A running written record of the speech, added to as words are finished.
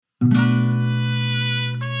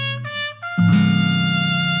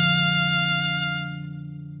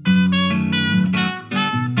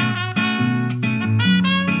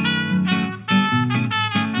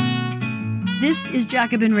This is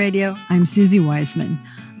Jacobin Radio. I'm Susie Wiseman.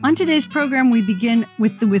 On today's program, we begin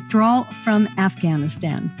with the withdrawal from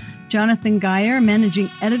Afghanistan. Jonathan Geyer, managing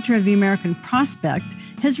editor of the American Prospect,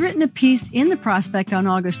 has written a piece in the Prospect on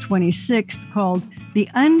August 26th called The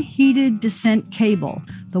Unheeded Descent Cable.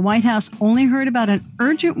 The White House only heard about an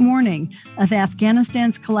urgent warning of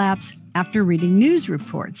Afghanistan's collapse after reading news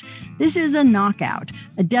reports. This is a knockout,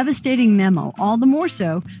 a devastating memo, all the more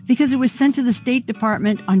so because it was sent to the State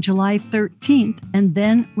Department on July 13th and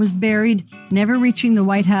then was buried, never reaching the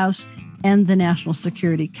White House and the National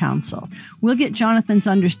Security Council. We'll get Jonathan's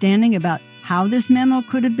understanding about how this memo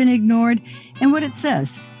could have been ignored and what it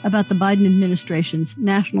says about the Biden administration's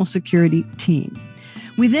national security team.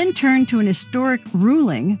 We then turn to an historic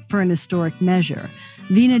ruling for an historic measure.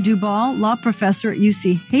 Veena Dubal, law professor at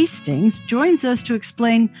UC Hastings, joins us to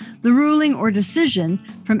explain the ruling or decision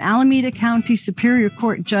from Alameda County Superior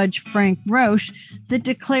Court Judge Frank Roche that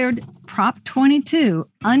declared Prop 22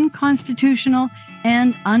 unconstitutional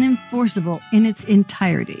and unenforceable in its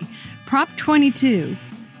entirety. Prop 22,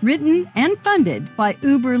 written and funded by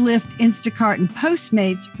Uber, Lyft, Instacart, and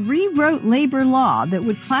Postmates, rewrote labor law that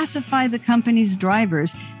would classify the company's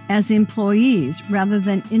drivers as employees rather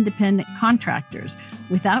than independent contractors,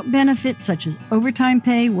 without benefits such as overtime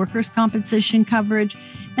pay, workers' compensation coverage,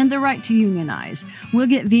 and the right to unionize. We'll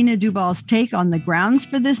get Veena Dubal's take on the grounds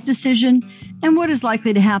for this decision and what is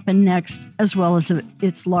likely to happen next, as well as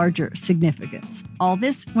its larger significance. All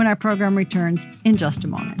this when our program returns in just a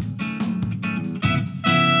moment.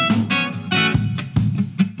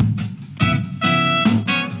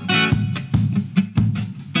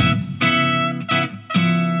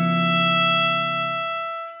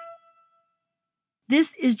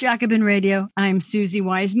 This is Jacobin Radio. I'm Susie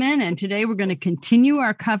Wiseman, and today we're going to continue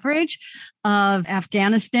our coverage of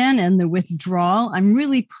Afghanistan and the withdrawal. I'm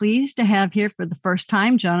really pleased to have here for the first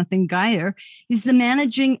time Jonathan Geyer. He's the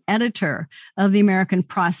managing editor of the American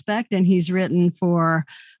Prospect, and he's written for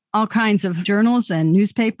all kinds of journals and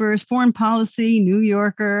newspapers, Foreign Policy, New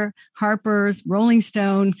Yorker, Harper's, Rolling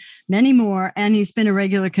Stone, many more. And he's been a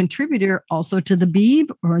regular contributor also to the Beeb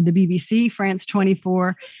or the BBC, France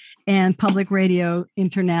 24, and Public Radio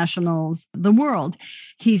International's The World.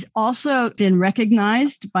 He's also been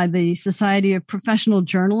recognized by the Society of Professional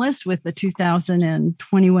Journalists with the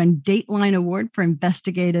 2021 Dateline Award for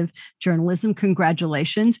Investigative Journalism.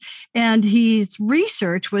 Congratulations. And his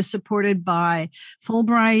research was supported by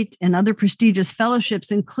Fulbright and other prestigious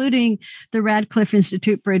fellowships, including the Radcliffe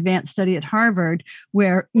Institute for Advanced Study at Harvard,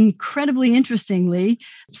 where incredibly interestingly,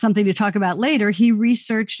 something to talk about later, he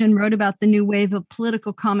researched and wrote about the new wave of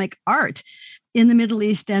political comic art in the Middle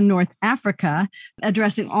East and North Africa,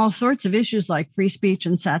 addressing all sorts of issues like free speech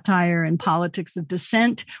and satire and politics of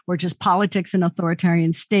dissent, or just politics in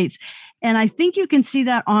authoritarian states. And I think you can see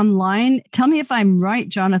that online. Tell me if I'm right,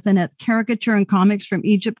 Jonathan, at Caricature and Comics from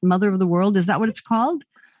Egypt, Mother of the World. Is that what it's called?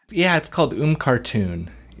 Yeah, it's called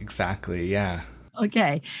Cartoon. Exactly, yeah.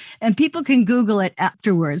 Okay. And people can Google it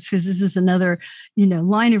afterwards because this is another,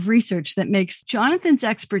 line of research that makes Jonathan's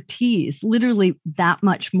expertise literally that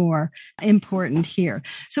much more important here.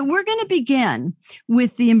 So we're going to begin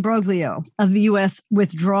with the imbroglio of the U.S.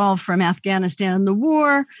 withdrawal from Afghanistan and the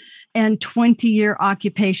war and 20-year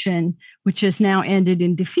occupation, which has now ended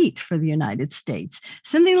in defeat for the United States.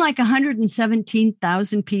 Something like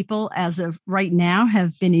 117,000 people as of right now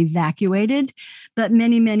have been evacuated, but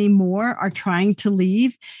many, many more are trying to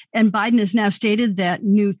leave. And Biden has now stated that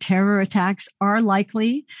new terror attacks are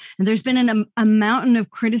likely. And there's been a mountain of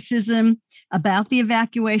criticism about the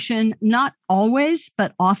evacuation, not always,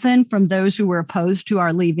 but often from those who were opposed to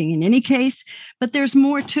our leaving in any case. But there's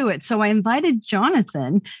more to it. So I invited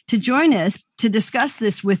Jonathan to join us to discuss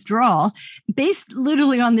this withdrawal based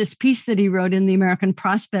literally on this piece that he wrote in the American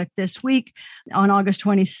Prospect this week on August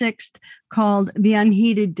 26th called The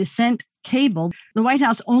Unheeded Descent Cable. The White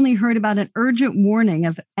House only heard about an urgent warning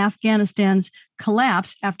of Afghanistan's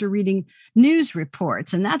collapse after reading news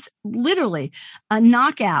reports. And that's literally a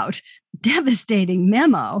knockout, devastating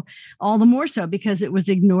memo, all the more so because it was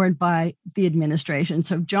ignored by the administration.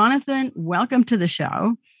 So, Jonathan, welcome to the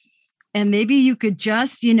show. And maybe you could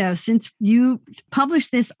just, since you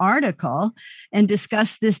published this article and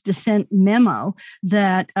discussed this dissent memo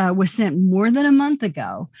that was sent more than a month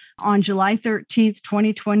ago on July 13th,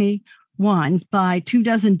 2021, by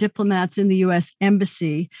 24 diplomats in the U.S.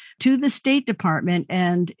 Embassy to the State Department.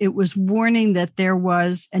 And it was warning that there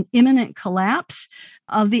was an imminent collapse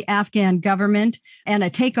of the Afghan government and a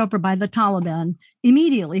takeover by the Taliban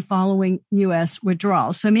immediately following U.S.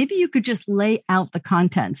 withdrawal. So maybe you could just lay out the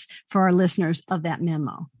contents for our listeners of that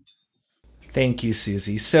memo. Thank you,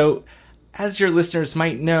 Susie. So as your listeners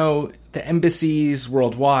might know, the embassies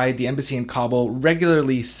worldwide, the embassy in Kabul,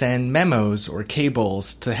 regularly send memos or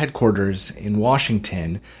cables to headquarters in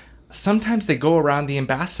Washington. Sometimes they go around the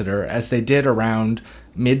ambassador, as they did around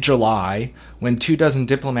mid-July, when 24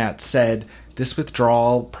 diplomats said this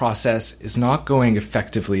withdrawal process is not going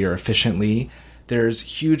effectively or efficiently. There's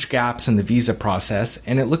huge gaps in the visa process,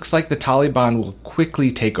 and it looks like the Taliban will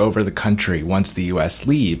quickly take over the country once the U.S.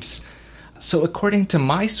 leaves. So according to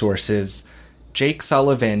my sources, Jake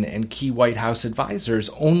Sullivan and key White House advisors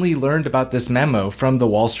only learned about this memo from the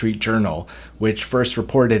Wall Street Journal, which first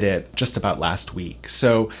reported it just about last week.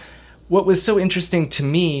 So what was so interesting to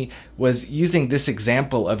me was using this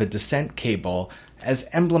example of a dissent cable as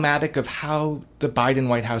emblematic of how the Biden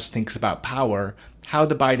White House thinks about power, how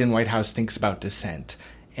the Biden White House thinks about dissent.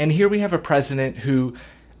 And here we have a president who,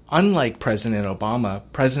 unlike President Obama,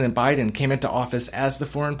 President Biden came into office as the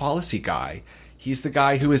foreign policy guy. He's the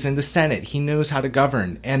guy who is in the Senate. He knows how to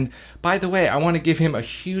govern. And by the way, I want to give him a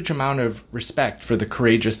huge amount of respect for the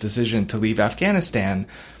courageous decision to leave Afghanistan.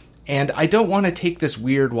 And I don't want to take this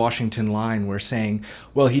weird Washington line where saying,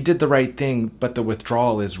 well, he did the right thing, but the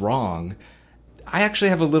withdrawal is wrong. I actually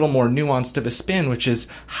have a little more nuanced of a spin, which is,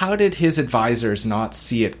 how did his advisors not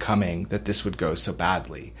see it coming that this would go so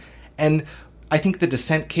badly? And I think the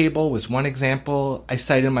dissent cable was one example. I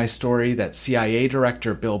cite in my story that CIA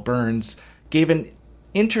Director Bill Burns gave an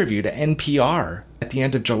interview to NPR at the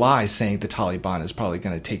end of July saying the Taliban is probably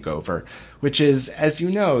going to take over, which is, as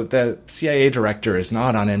you know, the CIA director is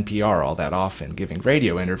not on NPR all that often giving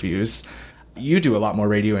radio interviews. You do a lot more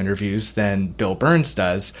radio interviews than Bill Burns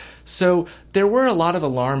does. So there were a lot of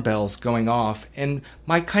alarm bells going off. And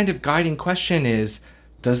my kind of guiding question is,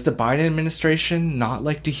 does the Biden administration not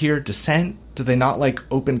like to hear dissent? Do they not like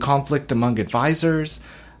open conflict among advisors?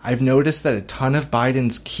 I've noticed that a ton of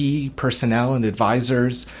Biden's key personnel and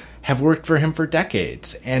advisors have worked for him for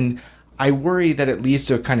decades. And I worry that it leads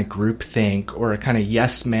to a kind of groupthink or a kind of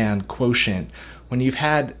yes man quotient when you've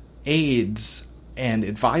had aides and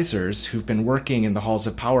advisors who've been working in the halls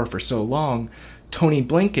of power for so long. Tony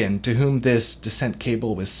Blinken, to whom this dissent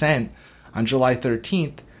cable was sent on July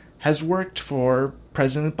 13th, has worked for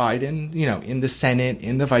President Biden, in the Senate,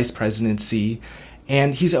 in the vice presidency,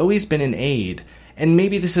 and he's always been an aide. And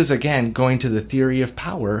maybe this is, again, going to the theory of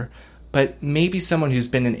power, but maybe someone who's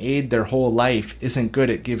been an aide their whole life isn't good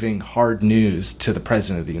at giving hard news to the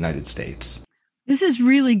President of the United States. This is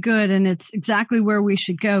really good, and it's exactly where we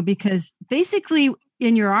should go, because basically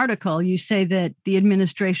in your article, you say that the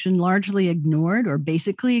administration largely ignored or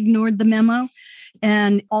basically ignored the memo,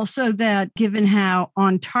 and also that given how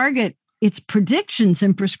on target its predictions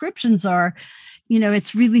and prescriptions are,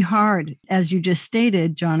 it's really hard, as you just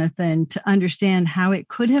stated, Jonathan, to understand how it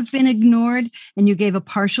could have been ignored. And you gave a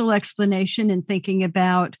partial explanation in thinking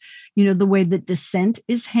about, the way that dissent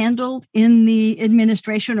is handled in the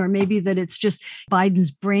administration, or maybe that it's just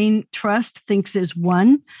Biden's brain trust thinks is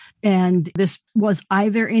one. And this was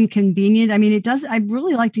either inconvenient. I mean, I'd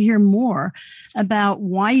really like to hear more about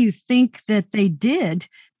why you think that they did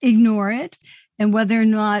ignore it, and whether or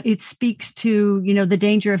not it speaks to, the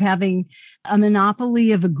danger of having a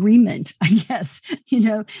monopoly of agreement, I guess.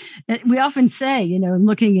 We often say, in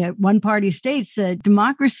looking at one-party states, that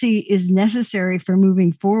democracy is necessary for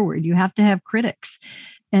moving forward. You have to have critics.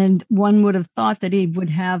 And one would have thought that he would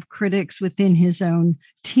have critics within his own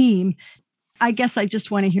team. I guess I just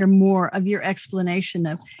want to hear more of your explanation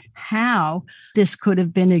of how this could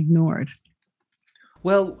have been ignored.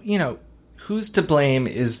 Well, who's to blame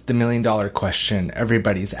is the million-dollar question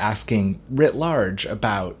everybody's asking writ large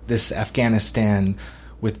about this Afghanistan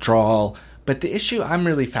withdrawal. But the issue I'm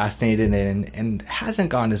really fascinated in, and hasn't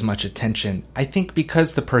gotten as much attention, I think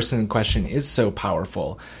because the person in question is so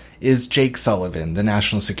powerful, is Jake Sullivan, the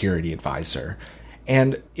National Security Advisor.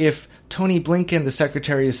 And if Tony Blinken, the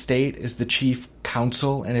Secretary of State, is the chief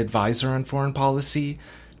counsel and advisor on foreign policy,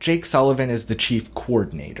 Jake Sullivan is the chief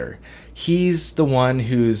coordinator. He's the one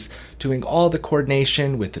who's doing all the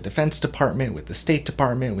coordination with the Defense Department, with the State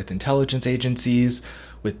Department, with intelligence agencies,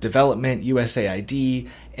 with development, USAID,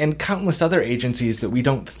 and countless other agencies that we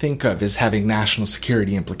don't think of as having national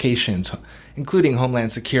security implications, including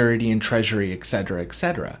Homeland Security and Treasury, etc.,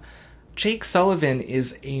 etc. Jake Sullivan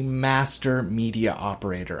is a master media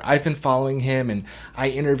operator. I've been following him, and I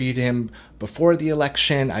interviewed him before the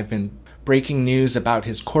election. I've been breaking news about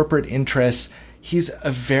his corporate interests. He's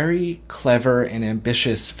a very clever and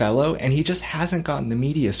ambitious fellow, and he just hasn't gotten the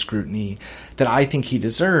media scrutiny that I think he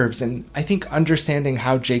deserves. And I think understanding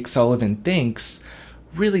how Jake Sullivan thinks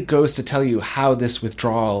really goes to tell you how this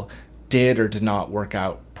withdrawal did or did not work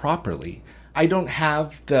out properly. I don't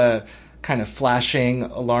have the kind of flashing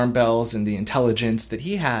alarm bells and the intelligence that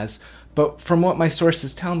he has. But from what my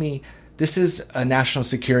sources tell me, this is a national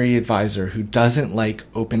security advisor who doesn't like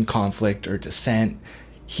open conflict or dissent.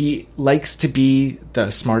 He likes to be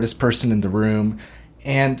the smartest person in the room.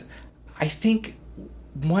 And I think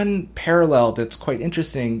one parallel that's quite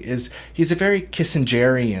interesting is he's a very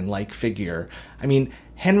Kissingerian-like figure. I mean,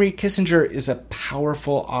 Henry Kissinger is a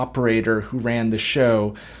powerful operator who ran the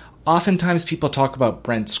show. Oftentimes people talk about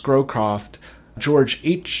Brent Scowcroft, George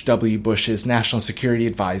H.W. Bush's national security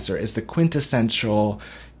advisor, as the quintessential,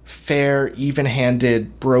 fair,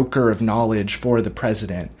 even-handed broker of knowledge for the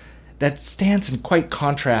president. That stands in quite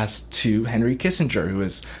contrast to Henry Kissinger, who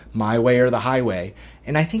is my way or the highway.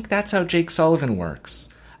 And I think that's how Jake Sullivan works.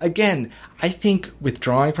 Again, I think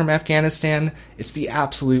withdrawing from Afghanistan, it's the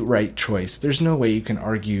absolute right choice. There's no way you can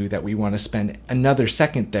argue that we want to spend another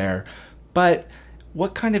second there. But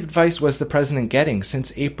what kind of advice was the president getting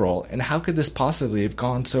since April, and how could this possibly have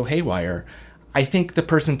gone so haywire? I think the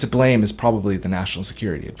person to blame is probably the national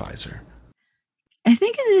security advisor. I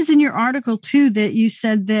think it is in your article, too, that you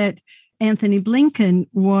said that Anthony Blinken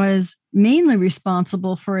was mainly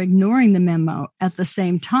responsible for ignoring the memo at the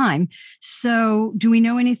same time. So do we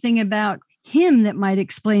know anything about him that might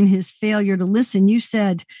explain his failure to listen? You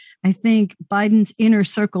said, I think Biden's inner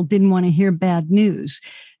circle didn't want to hear bad news.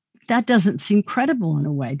 That doesn't seem credible in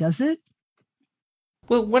a way, does it?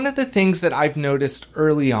 Well, one of the things that I've noticed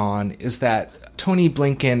early on is that Tony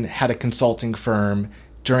Blinken had a consulting firm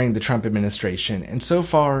during the Trump administration. And so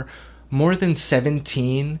far, more than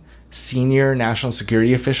 17 senior national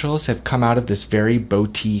security officials have come out of this very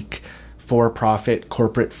boutique, for-profit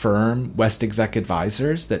corporate firm, West Exec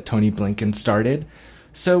Advisors, that Tony Blinken started.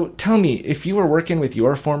 So tell me, if you were working with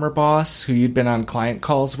your former boss, who you'd been on client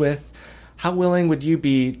calls with, how willing would you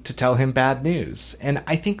be to tell him bad news? And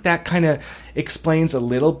I think that kind of explains a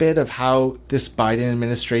little bit of how this Biden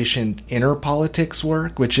administration inner politics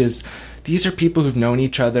work, which is these are people who've known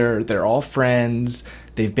each other. They're all friends.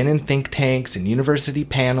 They've been in think tanks and university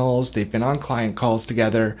panels. They've been on client calls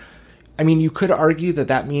together. I mean, you could argue that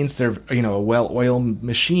that means they're, a well-oiled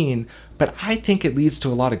machine, but I think it leads to a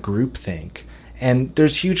lot of groupthink. And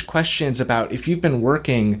there's huge questions about if you've been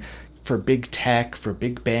working for big tech, for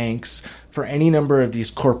big banks, for any number of these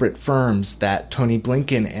corporate firms that Tony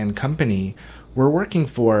Blinken and company were working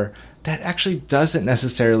for, that actually doesn't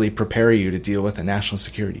necessarily prepare you to deal with a national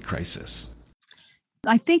security crisis.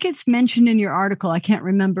 I think it's mentioned in your article. I can't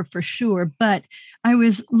remember for sure, but I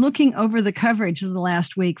was looking over the coverage of the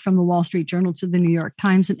last week from the Wall Street Journal to the New York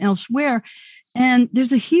Times and elsewhere. And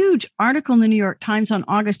there's a huge article in the New York Times on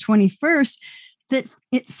August 21st that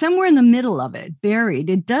it's somewhere in the middle of it, buried.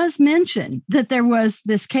 It does mention that there was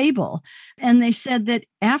this cable. And they said that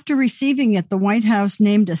after receiving it, the White House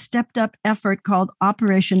named a stepped up effort called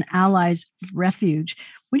Operation Allies Refuge.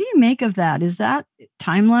 What do you make of that? Is that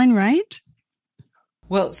timeline right?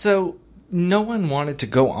 Well, so no one wanted to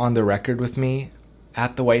go on the record with me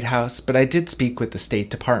at the White House, but I did speak with the State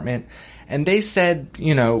Department, and they said,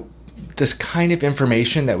 this kind of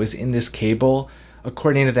information that was in this cable,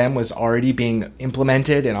 according to them, was already being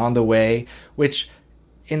implemented and on the way, which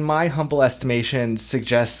in my humble estimation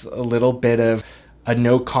suggests a little bit of a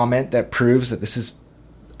no comment that proves that this is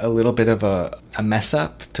a little bit of a mess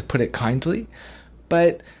up, to put it kindly.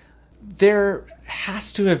 But there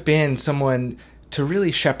has to have been someone to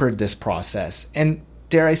really shepherd this process and,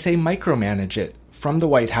 dare I say, micromanage it from the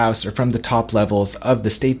White House or from the top levels of the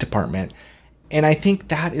State Department. And I think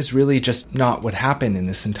that is really just not what happened in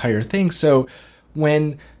this entire thing. So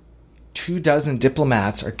when 24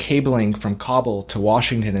 diplomats are cabling from Kabul to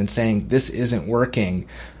Washington and saying this isn't working,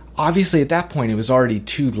 obviously at that point it was already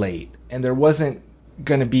too late, and there wasn't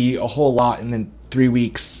going to be a whole lot in the 3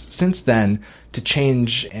 weeks since then to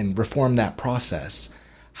change and reform that process.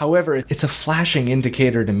 However, it's a flashing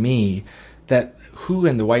indicator to me that who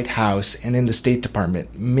in the White House and in the State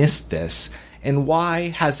Department missed this, and why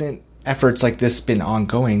hasn't efforts like this been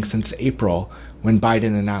ongoing since April, when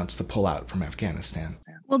Biden announced the pullout from Afghanistan?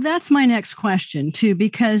 Well, that's my next question, too,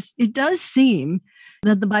 because it does seem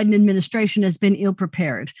that the Biden administration has been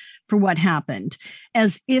ill-prepared for what happened,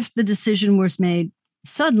 as if the decision was made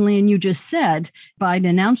suddenly. And you just said Biden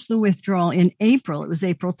announced the withdrawal in April. It was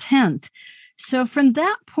April 10th. So from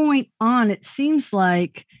that point on, it seems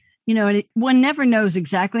like, one never knows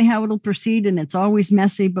exactly how it'll proceed, and it's always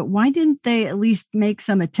messy. But why didn't they at least make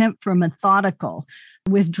some attempt for a methodical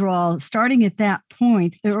withdrawal starting at that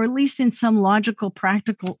point, or at least in some logical,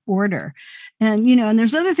 practical order? And, and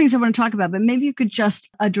there's other things I want to talk about, but maybe you could just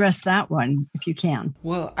address that one if you can.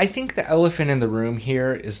 Well, I think the elephant in the room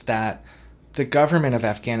here is that the government of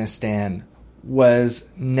Afghanistan was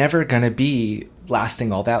never going to be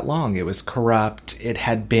lasting all that long. It was corrupt. It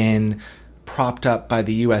had been propped up by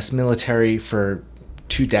the U.S. military for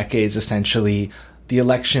 2 decades, essentially. The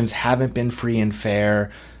elections haven't been free and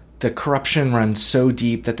fair. The corruption runs so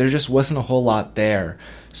deep that there just wasn't a whole lot there.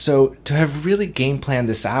 So to have really game planned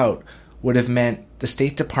this out would have meant the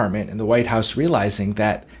State Department and the White House realizing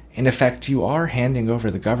that, in effect, you are handing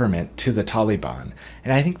over the government to the Taliban.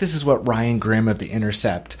 And I think this is what Ryan Grim of The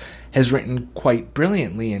Intercept has written quite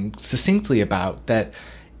brilliantly and succinctly about, that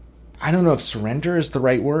I don't know if surrender is the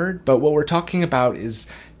right word, but what we're talking about is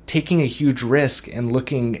taking a huge risk and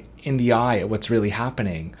looking in the eye at what's really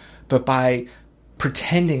happening. But by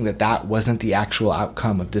pretending that that wasn't the actual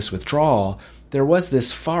outcome of this withdrawal, there was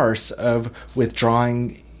this farce of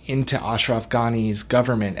withdrawing into Ashraf Ghani's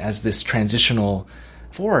government as this transitional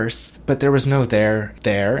force, but there was no there.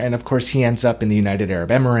 And of course, he ends up in the United Arab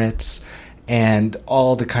Emirates, and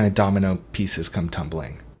all the kind of domino pieces come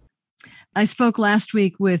tumbling. I spoke last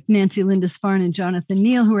week with Nancy Lindisfarne and Jonathan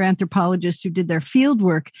Neal, who are anthropologists who did their field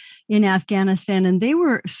work in Afghanistan, and they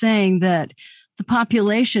were saying that the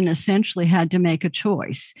population essentially had to make a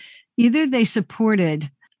choice. Either they supported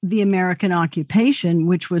the American occupation,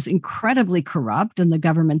 which was incredibly corrupt, and the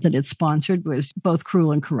government that it sponsored was both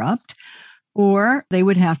cruel and corrupt, or they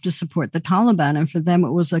would have to support the Taliban. And for them,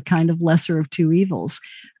 it was a kind of lesser of two evils.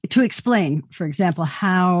 To explain, for example,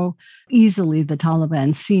 how easily the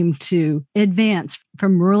Taliban seemed to advance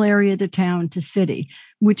from rural area to town to city,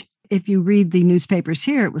 which if you read the newspapers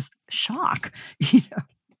here, it was shock.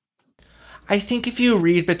 I think if you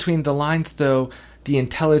read between the lines, though, the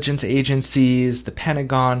intelligence agencies, the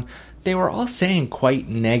Pentagon, they were all saying quite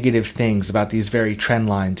negative things about these very trend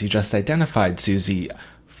lines you just identified, Susie,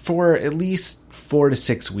 for at least 4 to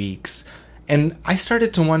 6 weeks. And I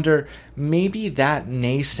started to wonder, maybe that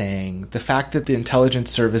naysaying, the fact that the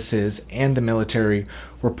intelligence services and the military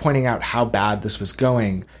were pointing out how bad this was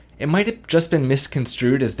going, it might have just been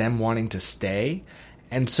misconstrued as them wanting to stay.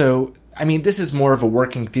 And so, I mean, this is more of a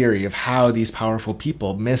working theory of how these powerful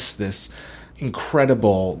people miss this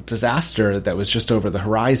incredible disaster that was just over the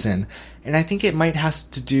horizon. And I think it might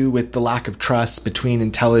have to do with the lack of trust between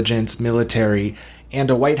intelligence, military,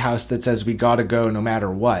 and a White House that says we gotta go no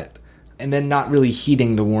matter what, and then not really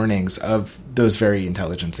heeding the warnings of those very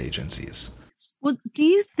intelligence agencies. Well, do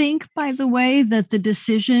you think, by the way, that the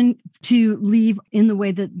decision to leave in the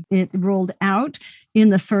way that it rolled out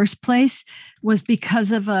in the first place was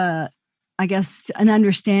because of an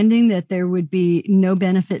understanding that there would be no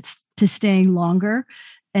benefits to staying longer,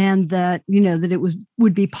 and that, that it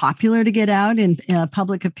would be popular to get out, and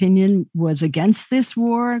public opinion was against this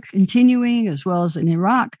war continuing, as well as in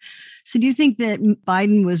Iraq. So do you think that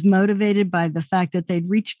Biden was motivated by the fact that they'd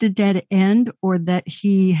reached a dead end, or that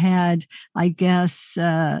he had,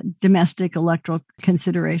 domestic electoral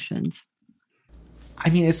considerations? I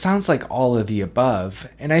mean, it sounds like all of the above.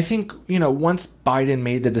 And I think, once Biden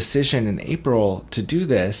made the decision in April to do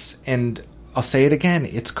this, and I'll say it again,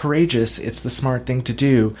 it's courageous, it's the smart thing to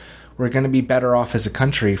do. We're going to be better off as a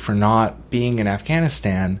country for not being in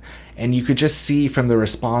Afghanistan. And you could just see from the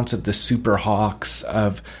response of the super hawks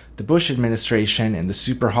of the Bush administration and the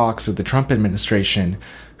super hawks of the Trump administration,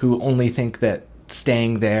 who only think that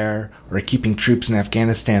staying there or keeping troops in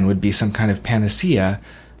Afghanistan would be some kind of panacea.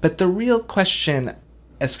 But the real question,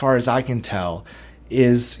 as far as I can tell,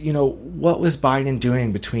 is, what was Biden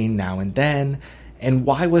doing between now and then? And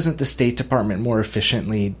why wasn't the State Department more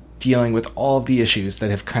efficiently dealing with all of the issues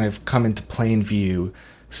that have kind of come into plain view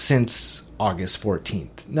since August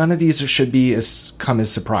 14th? None of these should come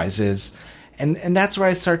as surprises. And that's where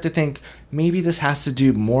I start to think maybe this has to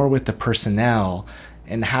do more with the personnel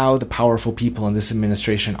and how the powerful people in this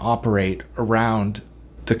administration operate around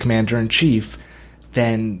the commander-in-chief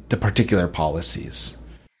than the particular policies.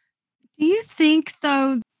 Do you think,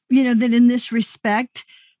 though, that in this respect,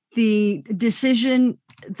 the decision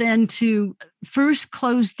then to first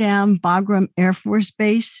close down Bagram Air Force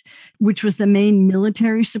Base, which was the main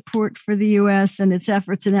military support for the U.S. and its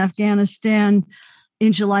efforts in Afghanistan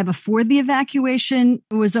in July before the evacuation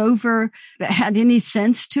was over, had any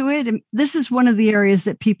sense to it? And this is one of the areas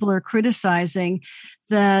that people are criticizing,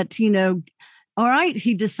 that, all right,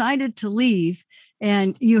 he decided to leave.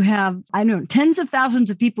 And you have, tens of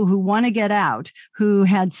thousands of people who want to get out, who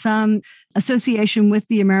had some association with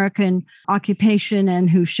the American occupation and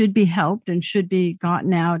who should be helped and should be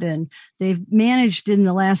gotten out. And they've managed in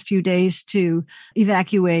the last few days to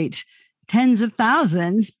evacuate tens of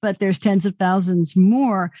thousands, but there's tens of thousands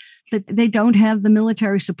more, but they don't have the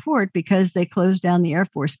military support because they closed down the Air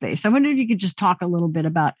Force Base. I wonder if you could just talk a little bit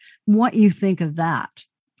about what you think of that.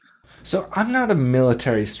 So I'm not a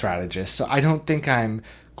military strategist, so I don't think I'm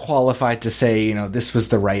qualified to say, this was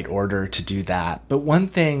the right order to do that. But one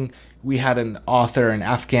thing we had an author, an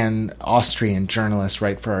Afghan Austrian journalist,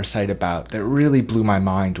 write for our site about that really blew my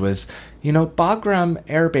mind was, Bagram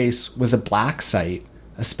Air Base was a black site,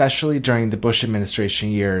 especially during the Bush administration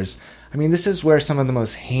years. I mean, this is where some of the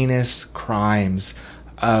most heinous crimes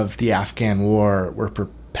of the Afghan war were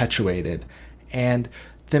perpetuated. And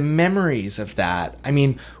the memories of that, I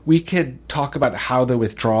mean, we could talk about how the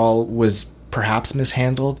withdrawal was perhaps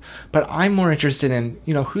mishandled, but I'm more interested in,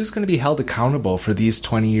 who's going to be held accountable for these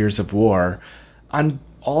 20 years of war on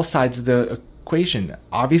all sides of the equation.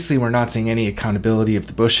 Obviously, we're not seeing any accountability of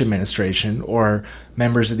the Bush administration or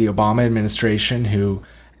members of the Obama administration who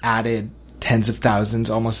added tens of thousands,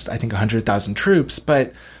 almost, I think, 100,000 troops.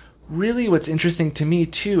 But really what's interesting to me,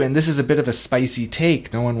 too, and this is a bit of a spicy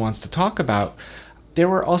take no one wants to talk about, there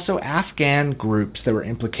were also Afghan groups that were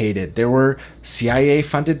implicated. There were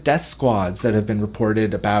CIA-funded death squads that have been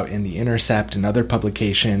reported about in The Intercept and other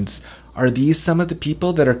publications. Are these some of the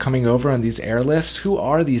people that are coming over on these airlifts? Who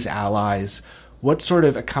are these allies? What sort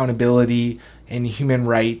of accountability and human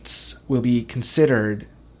rights will be considered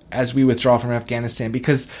as we withdraw from Afghanistan?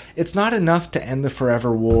 Because it's not enough to end the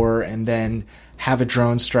forever war and then have a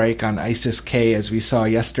drone strike on ISIS-K as we saw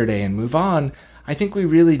yesterday and move on. I think we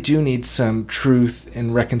really do need some truth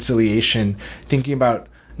and reconciliation, thinking about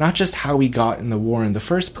not just how we got in the war in the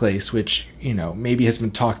first place, which, maybe has been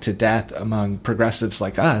talked to death among progressives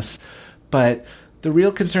like us, but the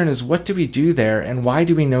real concern is what do we do there and why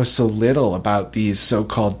do we know so little about these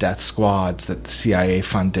so-called death squads that the CIA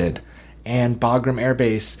funded? And Bagram Air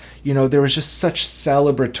Base, there was just such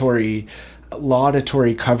celebratory,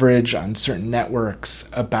 laudatory coverage on certain networks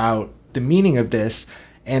about the meaning of this.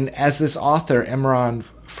 And as this author, Imran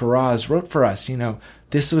Faraz, wrote for us,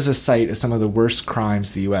 this was a site of some of the worst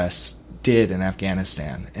crimes the U.S. did in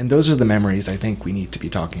Afghanistan. And those are the memories I think we need to be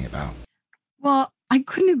talking about. Well, I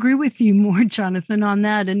couldn't agree with you more, Jonathan, on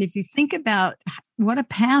that. And if you think about what a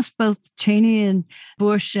pass both Cheney and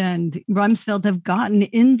Bush and Rumsfeld have gotten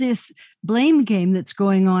in this blame game that's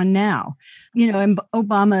going on now, and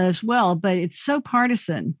Obama as well, but it's so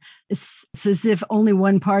partisan. It's as if only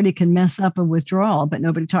one party can mess up a withdrawal, but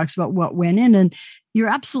nobody talks about what went in. And you're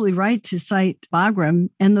absolutely right to cite Bagram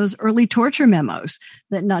and those early torture memos,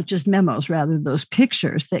 that not just memos, rather those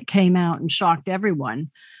pictures that came out and shocked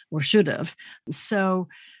everyone, or should have. So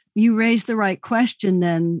you raised the right question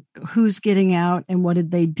then, who's getting out and what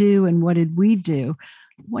did they do and what did we do?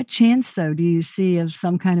 What chance, though, do you see of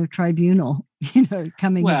some kind of tribunal,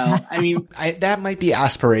 coming back? I mean, that might be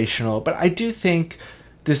aspirational, but I do think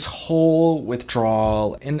this whole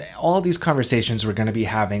withdrawal and all these conversations we're going to be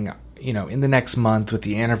having, in the next month with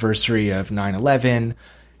the anniversary of 9/11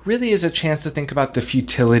 really is a chance to think about the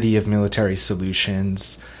futility of military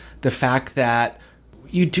solutions, the fact that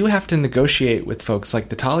you do have to negotiate with folks like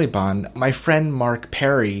the Taliban. My friend Mark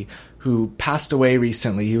Perry, who passed away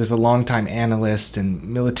recently, he was a longtime analyst and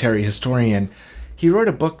military historian. He wrote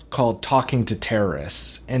a book called Talking to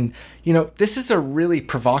Terrorists. And, this is a really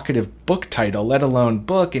provocative book title, let alone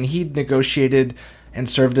book. And he'd negotiated and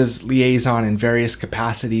served as liaison in various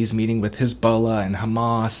capacities, meeting with Hezbollah and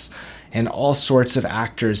Hamas and all sorts of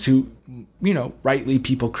actors who, rightly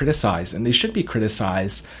people criticize, and they should be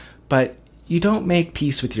criticized. But you don't make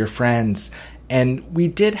peace with your friends. And we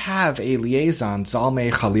did have a liaison,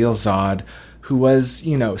 Zalmay Khalilzad, who was,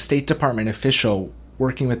 State Department official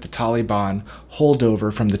working with the Taliban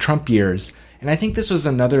holdover from the Trump years. And I think this was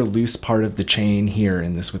another loose part of the chain here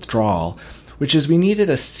in this withdrawal, which is we needed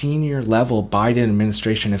a senior level Biden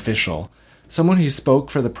administration official, someone who spoke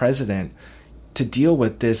for the president, to deal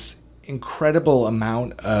with this incredible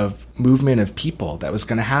amount of movement of people that was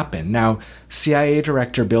going to happen. Now, CIA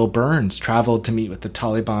Director Bill Burns traveled to meet with the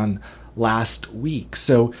Taliban last week.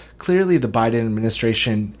 So clearly the Biden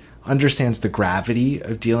administration understands the gravity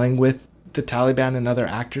of dealing with the Taliban and other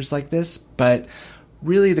actors like this. But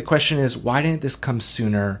really the question is, why didn't this come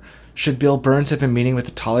sooner? Should Bill Burns have been meeting with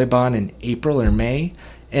the Taliban in April or May?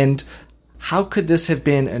 And how could this have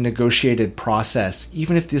been a negotiated process,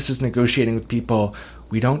 even if this is negotiating with people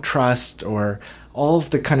we don't trust, or all of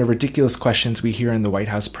the kind of ridiculous questions we hear in the White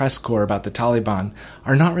House press corps about the Taliban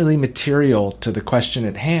are not really material to the question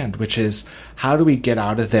at hand, which is how do we get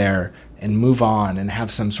out of there and move on and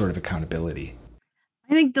have some sort of accountability?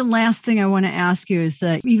 I think the last thing I want to ask you is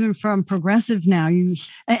that even from progressive now,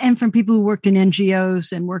 and from people who worked in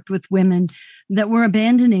NGOs and worked with women, that we're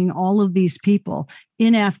abandoning all of these people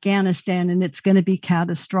in Afghanistan and it's going to be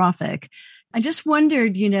catastrophic. I just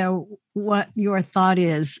wondered, what your thought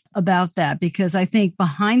is about that, because I think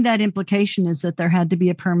behind that implication is that there had to be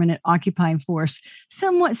a permanent occupying force,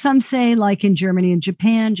 somewhat, some say like in Germany and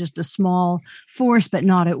Japan, just a small force, but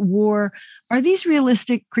not at war. Are these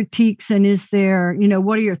realistic critiques? And is there,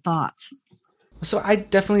 what are your thoughts? So I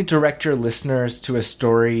definitely direct your listeners to a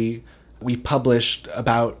story we published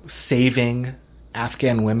about saving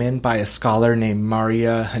Afghan women by a scholar named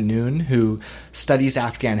Maria Hanoun, who studies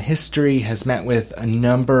Afghan history, has met with a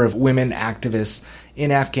number of women activists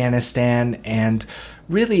in Afghanistan, and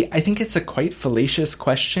really, I think it's a quite fallacious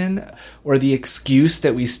question, or the excuse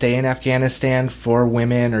that we stay in Afghanistan for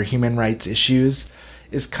women or human rights issues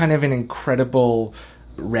is kind of an incredible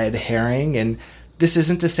red herring. And this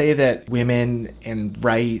isn't to say that women and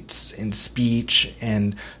rights and speech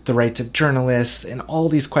and the rights of journalists and all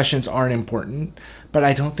these questions aren't important, but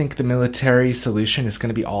I don't think the military solution is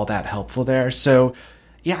going to be all that helpful there. So,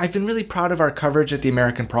 yeah, I've been really proud of our coverage at the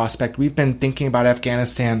American Prospect. We've been thinking about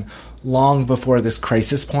Afghanistan long before this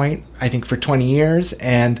crisis point, I think for 20 years.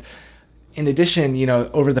 And in addition,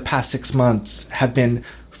 over the past 6 months have been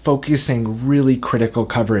focusing really critical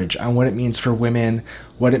coverage on what it means for women,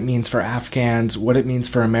 what it means for Afghans, what it means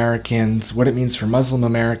for Americans, what it means for Muslim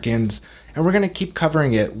Americans. And we're going to keep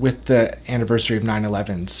covering it with the anniversary of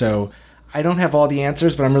 9/11. So I don't have all the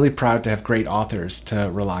answers, but I'm really proud to have great authors to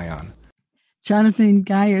rely on. Jonathan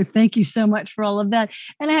Geyer, thank you so much for all of that.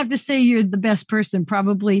 And I have to say, you're the best person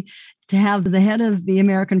probably to have the head of the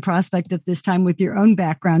American Prospect at this time, with your own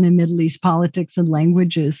background in Middle East politics and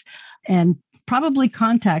languages, and probably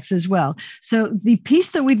contacts as well. So the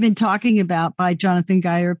piece that we've been talking about by Jonathan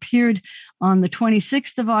Geyer appeared on the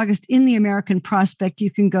 26th of August in the American Prospect.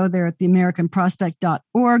 You can go there at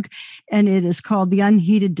theamericanprospect.org, and it is called The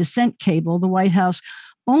Unheeded Dissent Cable. The White House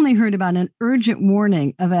only heard about an urgent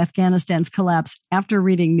warning of Afghanistan's collapse after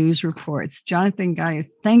reading news reports. Jonathan Geyer,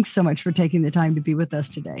 thanks so much for taking the time to be with us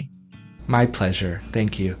today. My pleasure.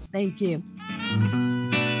 Thank you. Thank you.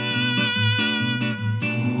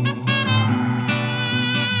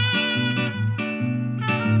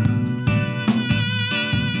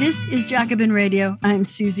 This is Jacobin Radio. I'm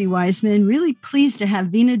Susie Wiseman. Really pleased to have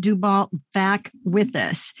Veena Dubal back with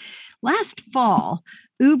us. Last fall,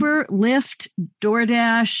 Uber, Lyft,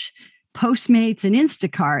 DoorDash, Postmates, and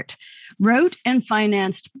Instacart wrote and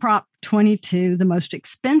financed Prop 22, the most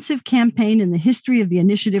expensive campaign in the history of the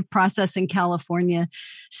initiative process in California,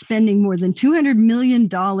 spending more than $200 million,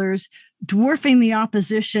 dwarfing the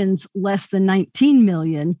opposition's less than $19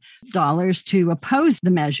 million to oppose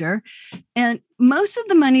the measure. And most of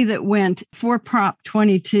the money that went for Prop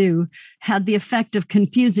 22 had the effect of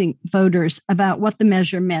confusing voters about what the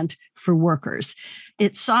measure meant for workers.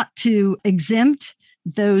 It sought to exempt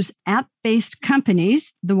those app-based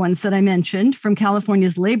companies, the ones that I mentioned, from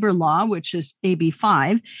California's labor law, which is AB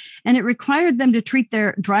 5, and it required them to treat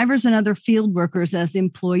their drivers and other field workers as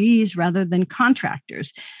employees rather than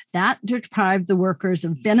contractors. That deprived the workers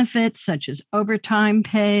of benefits such as overtime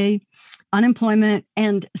pay, unemployment,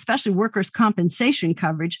 and especially workers' compensation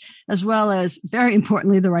coverage, as well as, very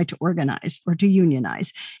importantly, the right to organize or to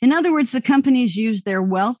unionize. In other words, the companies used their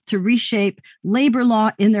wealth to reshape labor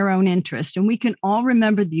law in their own interest. And we can all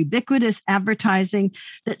remember the ubiquitous advertising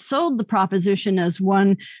that sold the proposition as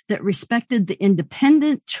one that respected the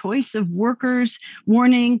independent choice of workers,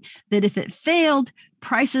 warning that if it failed,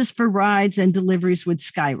 prices for rides and deliveries would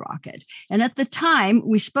skyrocket. And at the time,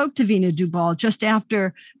 we spoke to Veena Dubal just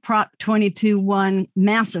after Prop 22 won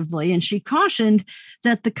massively, and she cautioned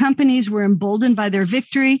that the companies were emboldened by their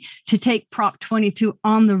victory to take Prop 22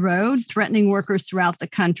 on the road, threatening workers throughout the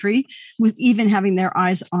country, with even having their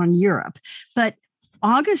eyes on Europe. But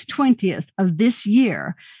August 20th of this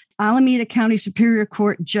year, Alameda County Superior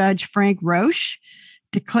Court Judge Frank Roche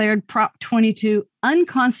declared Prop 22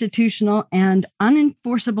 unconstitutional and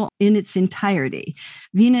unenforceable in its entirety.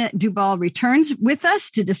 Veena Dubal returns with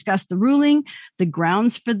us to discuss the ruling, the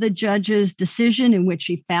grounds for the judge's decision in which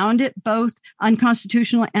he found it both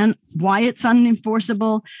unconstitutional and why it's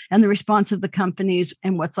unenforceable, and the response of the companies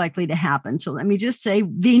and what's likely to happen. So let me just say,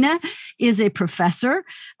 Veena is a professor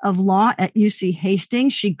of law at UC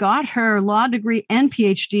Hastings. She got her law degree and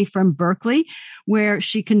PhD from Berkeley, where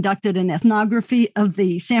she conducted an ethnography of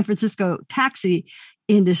the San Francisco taxi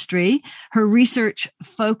industry. Her research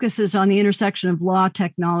focuses on the intersection of law,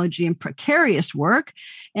 technology, and precarious work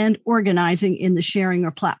and organizing in the sharing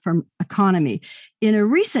or platform economy. In a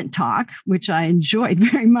recent talk, which I enjoyed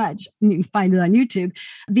very much, you can find it on YouTube,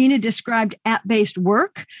 Veena described app-based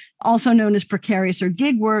work, also known as precarious or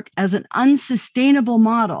gig work, as an unsustainable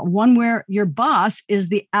model, one where your boss is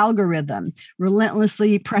the algorithm,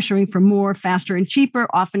 relentlessly pressuring for more, faster, and cheaper,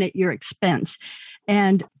 often at your expense.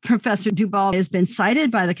 And Professor Dubal has been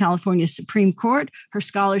cited by the California Supreme Court. Her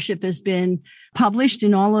scholarship has been published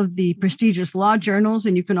in all of the prestigious law journals,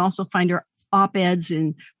 and you can also find her op-eds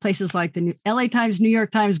in places like the LA Times, New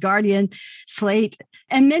York Times, Guardian, Slate,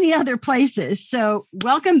 and many other places. So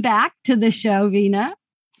welcome back to the show, Veena,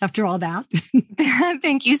 after all that.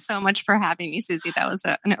 Thank you so much for having me, Susie. That was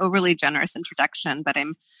an overly generous introduction, but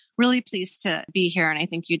I'm really pleased to be here. And I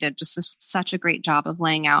think you did just such a great job of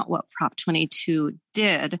laying out what Prop 22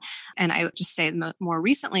 did. And I would just say more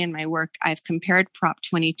recently in my work, I've compared Prop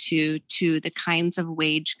 22 to the kinds of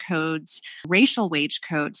wage codes, racial wage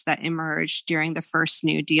codes that emerged during the first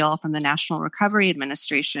New Deal from the National Recovery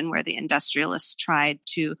Administration, where the industrialists tried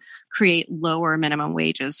to create lower minimum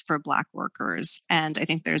wages for Black workers. And I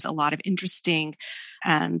think there's a lot of interesting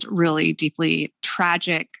and really deeply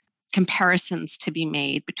tragic comparisons to be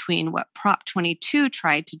made between what Prop 22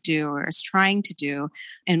 tried to do or is trying to do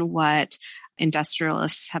and what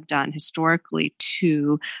industrialists have done historically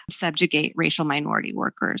to subjugate racial minority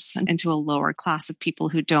workers into a lower class of people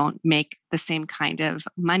who don't make the same kind of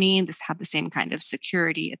money, have the same kind of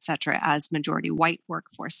security, et cetera, as majority white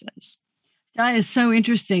workforces. That is so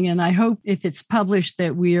interesting. And I hope if it's published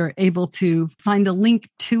that we are able to find a link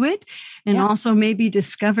to it and also maybe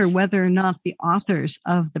discover whether or not the authors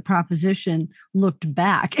of the proposition looked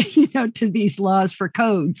back, to these laws for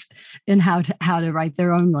codes and how to write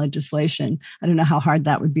their own legislation. I don't know how hard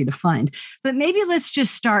that would be to find. But maybe let's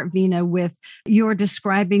just start, Veena, with your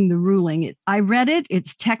describing the ruling. I read it.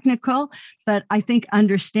 It's technical, but I think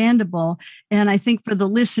understandable. And I think for the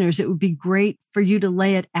listeners, it would be great for you to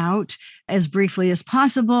lay it out as briefly as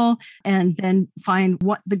possible, and then find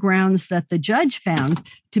what the grounds that the judge found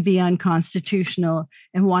to be unconstitutional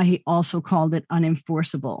and why he also called it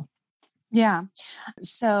unenforceable. Yeah.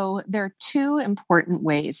 So there are two important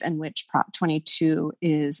ways in which Prop 22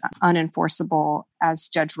 is unenforceable, as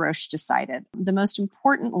Judge Roche decided. The most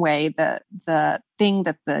important way, the thing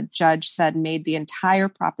that the judge said made the entire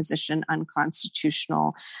proposition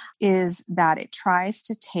unconstitutional, is that it tries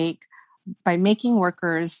to take, by making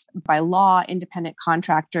workers, by law, independent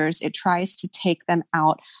contractors, it tries to take them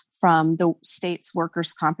out from the state's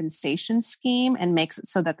workers' compensation scheme and makes it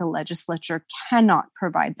so that the legislature cannot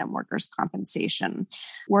provide them workers' compensation.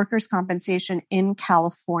 Workers' compensation in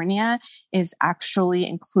California is actually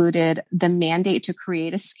included. The mandate to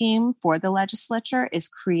create a scheme for the legislature is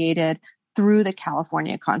created through the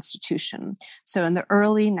California Constitution. So in the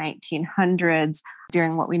early 1900s,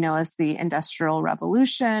 during what we know as the Industrial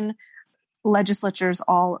Revolution, legislatures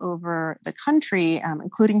all over the country,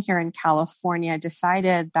 including here in California,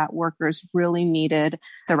 decided that workers really needed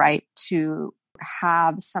the right to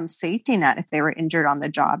have some safety net if they were injured on the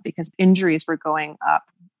job, because injuries were going up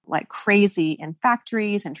like crazy in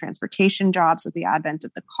factories and transportation jobs with the advent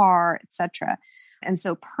of the car, etc. And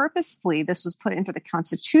so purposefully, this was put into the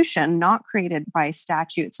Constitution, not created by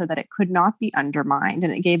statute, so that it could not be undermined.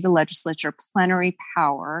 And it gave the legislature plenary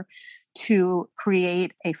power to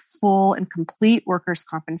create a full and complete workers'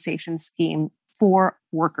 compensation scheme for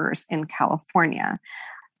workers in California.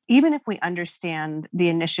 Even if we understand the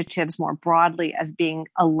initiatives more broadly as being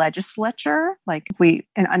a legislature, like if we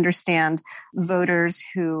understand voters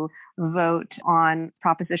who vote on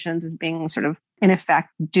propositions as being sort of, in effect,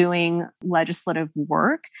 doing legislative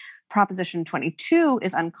work, Proposition 22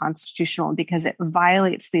 is unconstitutional because it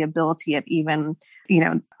violates the ability of even,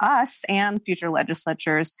 us and future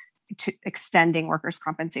legislatures to extending workers'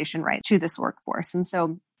 compensation rights to this workforce. And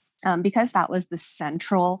so because that was the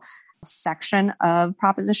central section of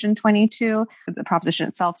Proposition 22, the proposition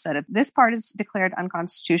itself said if this part is declared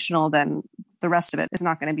unconstitutional, then the rest of it is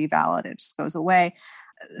not going to be valid. It just goes away.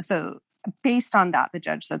 So based on that, the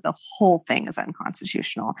judge said the whole thing is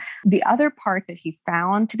unconstitutional. The other part that he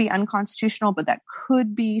found to be unconstitutional, but that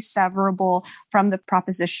could be severable from the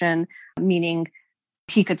proposition, meaning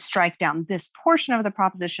he could strike down this portion of the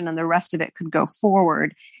proposition and the rest of it could go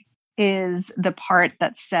forward, is the part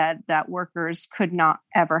that said that workers could not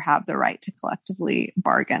ever have the right to collectively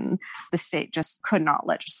bargain. The state just could not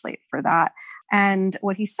legislate for that. And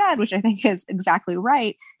what he said, which I think is exactly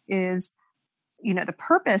right, is,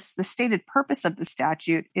 the stated purpose of the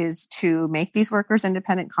statute is to make these workers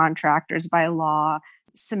independent contractors by law,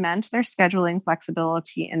 cement their scheduling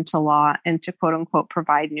flexibility into law and to quote unquote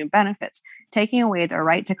provide new benefits. Taking away their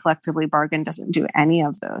right to collectively bargain doesn't do any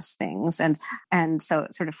of those things. And so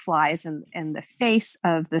it sort of flies in the face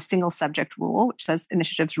of the single subject rule, which says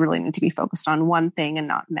initiatives really need to be focused on one thing and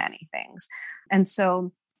not many things. And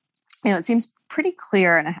so, it seems pretty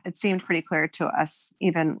clear, and it seemed pretty clear to us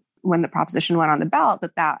even when the proposition went on the ballot,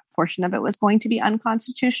 that portion of it was going to be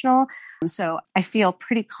unconstitutional. So I feel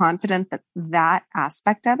pretty confident that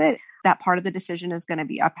aspect of it, that part of the decision is going to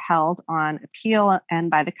be upheld on appeal and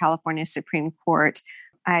by the California Supreme Court.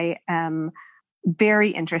 I am very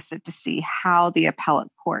interested to see how the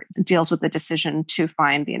appellate court deals with the decision to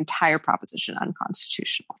find the entire proposition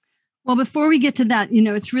unconstitutional. Well, before we get to that,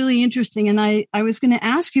 it's really interesting. And I was going to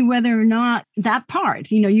ask you whether or not that part,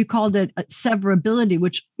 you called it severability,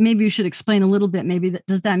 which maybe you should explain a little bit. Maybe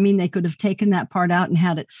does that mean they could have taken that part out and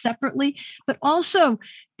had it separately? But also,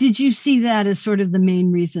 did you see that as sort of the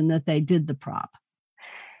main reason that they did the prop?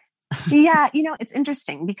 Yeah, it's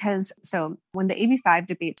interesting because so when the AB5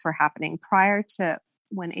 debates were happening prior to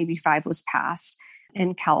when AB5 was passed,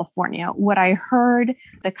 in California, what I heard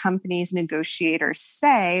the company's negotiators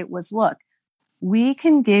say was, look, we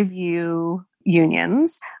can give you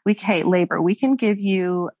unions, labor, we can give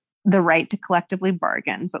you the right to collectively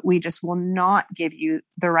bargain, but we just will not give you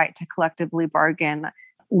the right to collectively bargain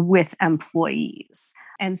with employees.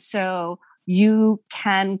 And so you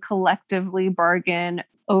can collectively bargain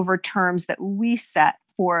over terms that we set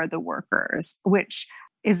for the workers, which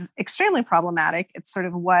is extremely problematic. It's sort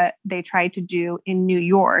of what they tried to do in New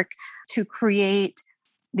York to create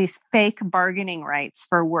these fake bargaining rights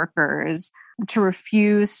for workers to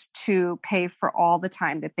refuse to pay for all the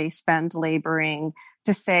time that they spend laboring,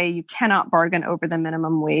 to say you cannot bargain over the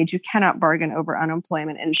minimum wage, you cannot bargain over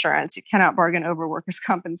unemployment insurance, you cannot bargain over workers'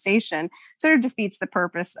 compensation, sort of defeats the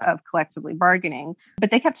purpose of collectively bargaining.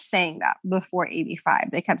 But they kept saying that before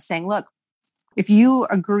AB5. They kept saying, look, if you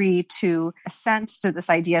agree to assent to this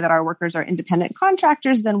idea that our workers are independent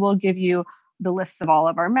contractors, then we'll give you the lists of all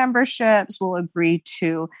of our memberships. We'll agree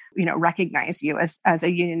to, recognize you as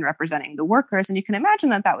a union representing the workers. And you can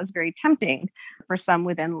imagine that was very tempting for some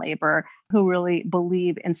within labor who really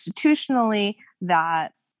believe institutionally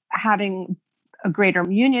that having a greater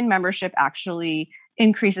union membership actually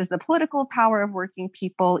increases the political power of working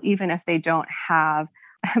people, even if they don't have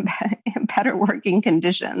better working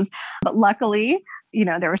conditions. But luckily,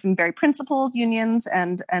 there were some very principled unions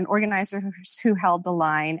and organizers who held the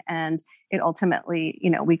line, and it ultimately,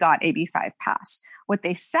 we got AB5 passed. What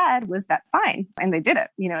they said was that fine, and they did it.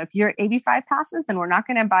 If your AB5 passes, then we're not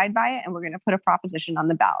going to abide by it, and we're going to put a proposition on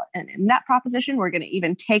the ballot. And in that proposition, we're going to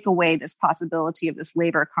even take away this possibility of this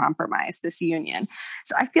labor compromise, this union.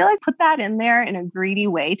 So I feel like put that in there in a greedy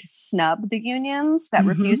way to snub the unions that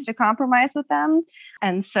refuse to compromise with them.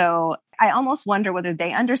 And so I almost wonder whether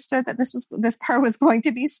they understood that this part was going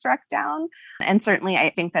to be struck down. And certainly I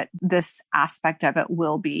think that this aspect of it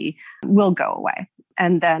will go away.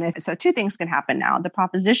 And then two things can happen now. The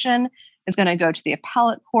proposition is going to go to the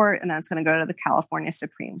appellate court, and then it's going to go to the California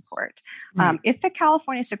Supreme Court. Right. If the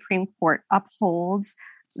California Supreme Court upholds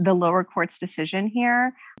the lower court's decision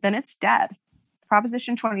here, then it's dead.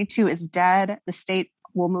 Proposition 22 is dead. The state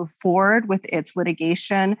will move forward with its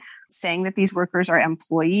litigation, saying that these workers are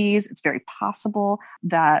employees. It's very possible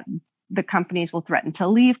that the companies will threaten to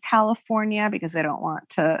leave California because they don't want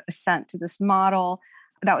to assent to this model.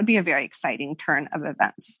 That would be a very exciting turn of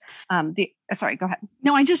events. Sorry, go ahead.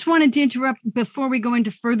 No, I just wanted to interrupt before we go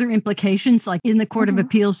into further implications, like in the Court of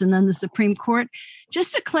Appeals and then the Supreme Court,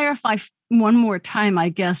 just to clarify one more time, I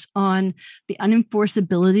guess, on the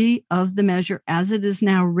unenforceability of the measure as it is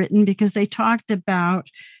now written, because they talked about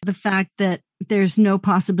the fact that there's no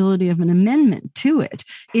possibility of an amendment to it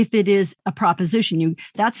if it is a proposition.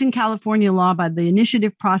 That's in California law by the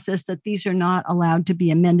initiative process, that these are not allowed to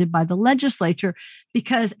be amended by the legislature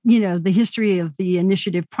because, the history of the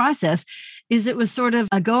initiative process is it was sort of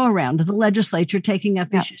a go around of the legislature taking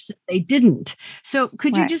up issues that they didn't. So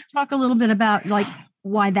could you just talk a little bit about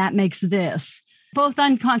why that makes this both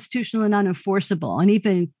unconstitutional and unenforceable? And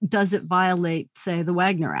even does it violate, say, the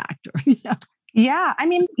Wagner Act? Yeah. I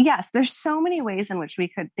mean, yes, there's so many ways in which we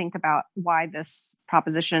could think about why this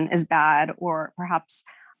proposition is bad or perhaps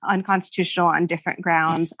unconstitutional on different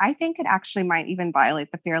grounds. I think it actually might even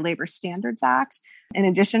violate the Fair Labor Standards Act in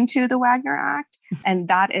addition to the Wagner Act. And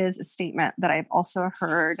that is a statement that I've also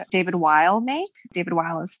heard David Weil make. David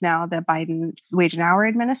Weil is now the Biden Wage and Hour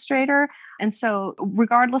Administrator. And so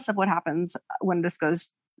regardless of what happens when this goes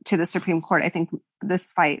to the Supreme Court, I think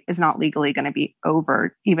this fight is not legally going to be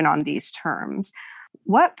over even on these terms.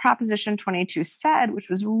 what Proposition 22 said, which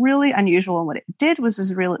was really unusual, and what it did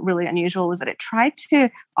was really, really unusual, was that it tried to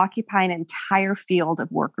occupy an entire field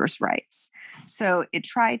of workers' rights. So it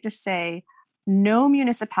tried to say no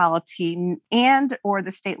municipality and or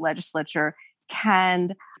the state legislature can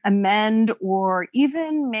amend or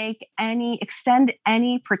even extend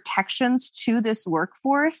any protections to this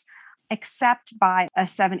workforce except by a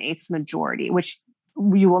 7/8 majority, which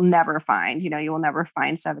you will never find. You will never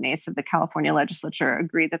find 7/8 of the California legislature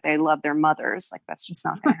agree that they love their mothers. Like, that's just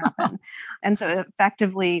not going to happen. And so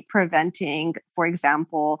effectively preventing, for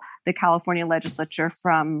example, the California legislature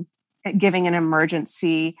from giving an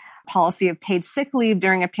emergency policy of paid sick leave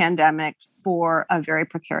during a pandemic for a very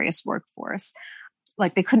precarious workforce.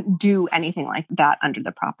 Like, they couldn't do anything like that under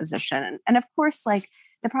the proposition. And of course, like,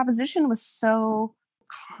 the proposition was so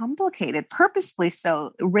complicated, purposefully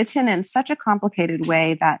so, written in such a complicated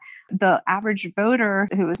way that the average voter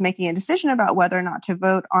who was making a decision about whether or not to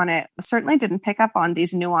vote on it certainly didn't pick up on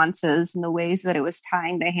these nuances and the ways that it was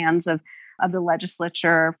tying the hands of the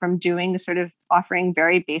legislature from doing the sort of offering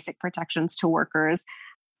very basic protections to workers.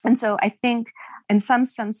 And so I think in some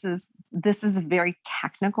senses, this is a very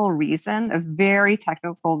technical reason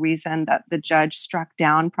that the judge struck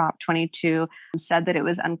down Prop 22 and said that it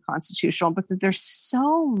was unconstitutional, but that there's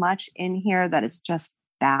so much in here that is just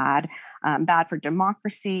bad, bad for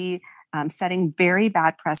democracy, setting very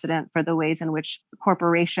bad precedent for the ways in which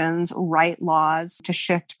corporations write laws to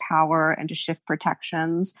shift power and to shift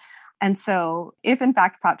protections. And so if in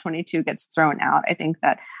fact Prop 22 gets thrown out, I think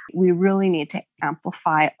that we really need to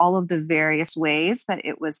amplify all of the various ways that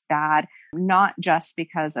it was bad, not just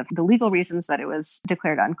because of the legal reasons that it was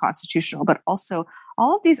declared unconstitutional, but also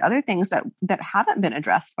all of these other things that haven't been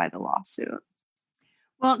addressed by the lawsuit.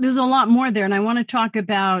 Well, there's a lot more there, and I want to talk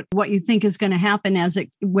about what you think is going to happen as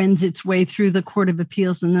it wends its way through the Court of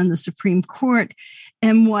Appeals and then the Supreme Court,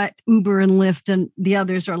 and what Uber and Lyft and the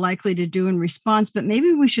others are likely to do in response. But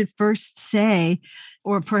maybe we should first say,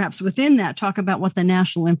 or perhaps within that, talk about what the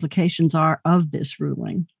national implications are of this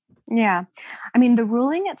ruling. Yeah. I mean, the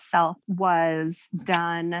ruling itself was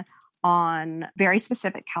done on very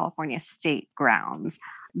specific California state grounds.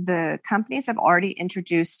 The companies have already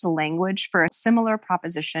introduced language for a similar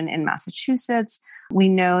proposition in Massachusetts. We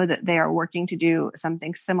know that they are working to do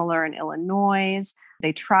something similar in Illinois.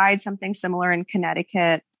 They tried something similar in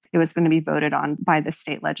Connecticut. It was going to be voted on by the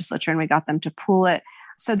state legislature, and we got them to pool it.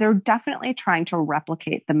 So they're definitely trying to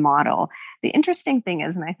replicate the model. The interesting thing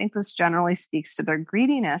is, and I think this generally speaks to their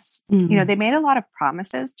greediness, they made a lot of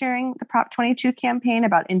promises during the Prop 22 campaign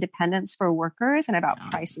about independence for workers and about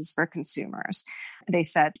prices for consumers. They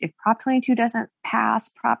said if Prop 22 doesn't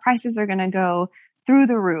pass, prices are going to go through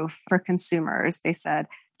the roof for consumers. They said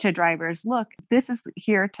to drivers, look, this is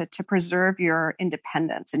here to preserve your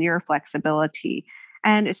independence and your flexibility.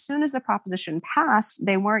 And as soon as the proposition passed,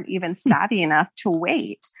 they weren't even savvy enough to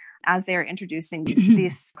wait. As they're introducing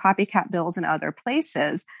these copycat bills in other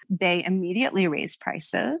places, they immediately raised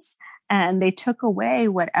prices and they took away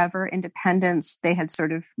whatever independence they had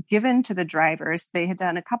sort of given to the drivers. They had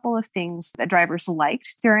done a couple of things that drivers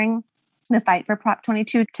liked during the fight for Prop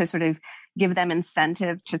 22 to sort of give them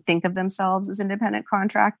incentive to think of themselves as independent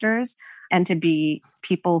contractors and to be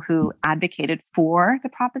people who advocated for the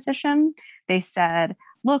proposition. They said,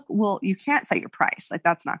 look, well, you can't set your price. Like,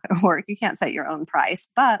 that's not going to work. You can't set your own price,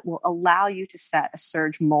 but we'll allow you to set a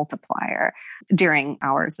surge multiplier during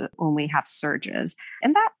hours when we have surges.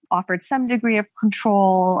 And that offered some degree of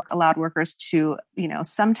control, allowed workers to,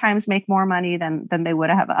 sometimes make more money than they would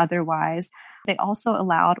have otherwise. They also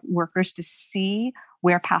allowed workers to see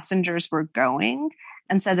where passengers were going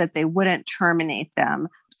and said that they wouldn't terminate them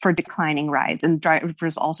for declining rides. And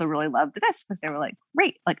drivers also really loved this because they were like,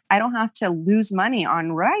 great, like I don't have to lose money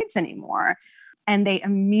on rides anymore. And they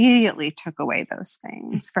immediately took away those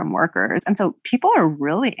things from workers. And so people are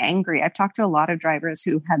really angry. I've talked to a lot of drivers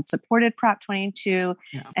who had supported Prop 22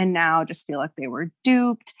 and now just feel like they were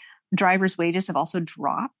duped. Drivers' wages have also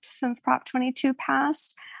dropped since Prop 22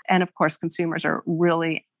 passed. And of course, consumers are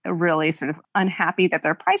really sort of unhappy that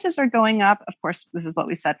their prices are going up. Of course, this is what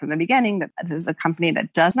we said from the beginning, that this is a company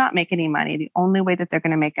that does not make any money. The only way that they're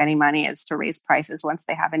going to make any money is to raise prices once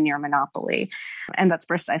they have a near monopoly. And that's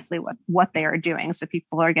precisely what they are doing. So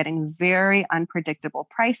people are getting very unpredictable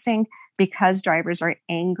pricing because drivers are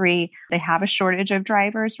angry. They have a shortage of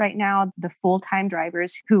drivers right now. The full-time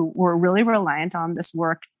drivers who were really reliant on this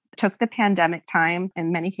work took the pandemic time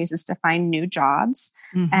in many cases to find new jobs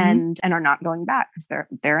and are not going back because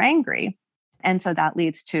they're angry. And so that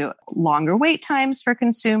leads to longer wait times for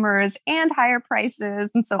consumers and higher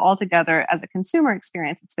prices. And so altogether, as a consumer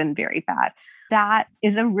experience, it's been very bad. That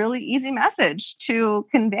is a really easy message to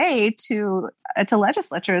convey to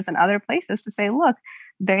legislatures and other places to say, look,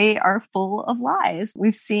 they are full of lies.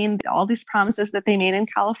 We've seen all these promises that they made in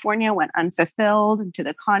California went unfulfilled. And to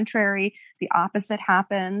the contrary, the opposite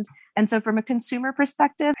happened. And so from a consumer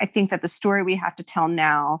perspective, I think that the story we have to tell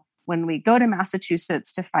now, when we go to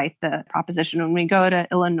Massachusetts to fight the proposition, when we go to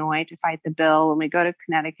Illinois to fight the bill, when we go to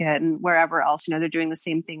Connecticut and wherever else, they're doing the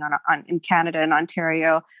same thing in Canada and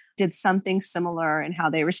Ontario, did something similar in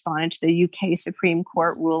how they responded to the UK Supreme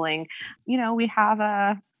Court ruling. We have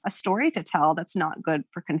a story to tell that's not good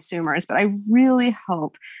for consumers. But I really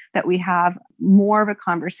hope that we have more of a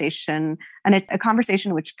conversation, and a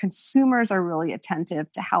conversation in which consumers are really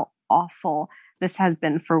attentive to how awful this has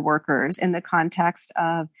been for workers in the context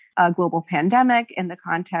of a global pandemic, in the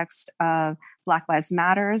context of Black Lives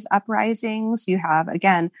Matters uprisings. You have,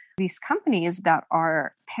 again, these companies that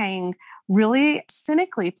are really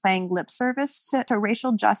cynically paying lip service to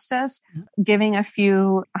racial justice, giving a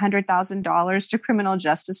few $100,000 to criminal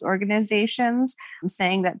justice organizations,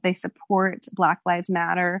 saying that they support Black Lives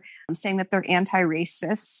Matter, saying that they're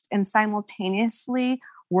anti-racist, and simultaneously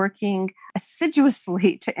working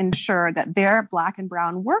assiduously to ensure that their Black and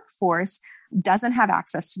brown workforce doesn't have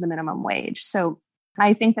access to the minimum wage. So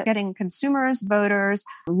I think that getting consumers, voters,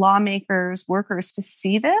 lawmakers, workers to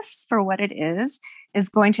see this for what it is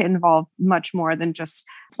going to involve much more than just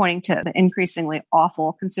pointing to the increasingly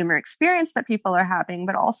awful consumer experience that people are having,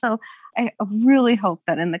 but also I really hope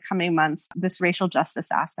that in the coming months, this racial justice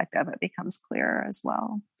aspect of it becomes clearer as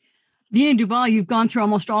well. Veena Dubal, you've gone through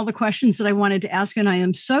almost all the questions that I wanted to ask, and I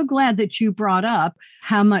am so glad that you brought up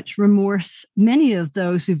how much remorse many of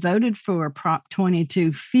those who voted for Prop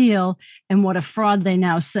 22 feel and what a fraud they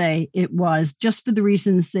now say it was, just for the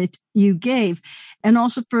reasons that you gave, and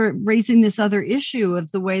also for raising this other issue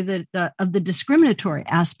of the way that of the discriminatory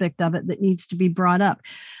aspect of it that needs to be brought up.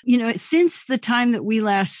 Since the time that we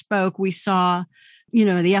last spoke, we saw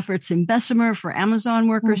the efforts in Bessemer for Amazon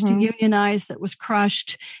workers to unionize that was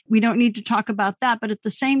crushed. We don't need to talk about that. But at the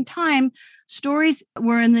same time, stories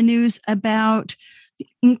were in the news about the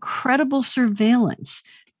incredible surveillance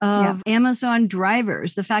of Amazon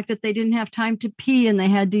drivers, the fact that they didn't have time to pee and they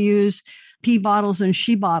had to use pee bottles and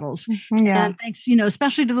she bottles. Yeah. And thanks,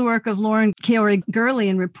 especially to the work of Lauren Kaori-Gurley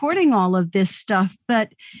in reporting all of this stuff.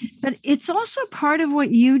 But it's also part of what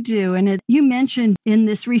you do. And you mentioned in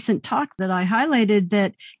this recent talk that I highlighted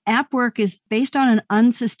that app work is based on an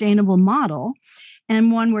unsustainable model,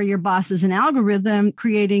 and one where your boss is an algorithm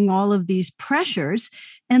creating all of these pressures.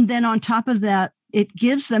 And then on top of that, it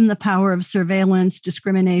gives them the power of surveillance,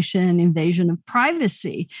 discrimination, invasion of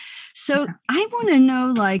privacy. So I want to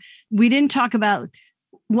know, we didn't talk about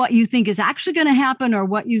what you think is actually going to happen or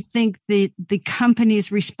what you think the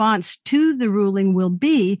company's response to the ruling will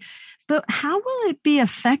be, but how will it be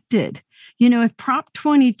affected? If Prop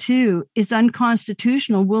 22 is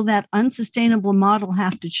unconstitutional, will that unsustainable model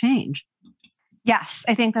have to change? Yes,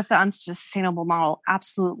 I think that the unsustainable model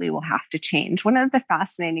absolutely will have to change. One of the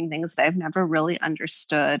fascinating things that I've never really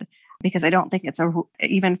understood, because I don't think it's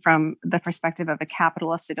even from the perspective of a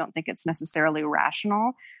capitalist, I don't think it's necessarily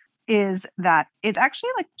rational, is that it's actually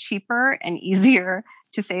cheaper and easier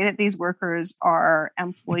to say that these workers are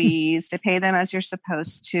employees, to pay them as you're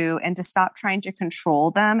supposed to, and to stop trying to control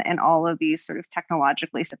them in all of these sort of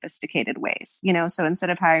technologically sophisticated ways. So instead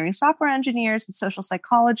of hiring software engineers and social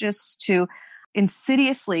psychologists to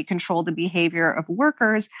insidiously control the behavior of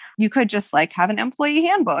workers, you could just have an employee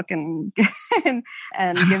handbook and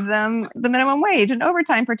give them the minimum wage and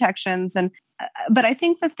overtime protections. But I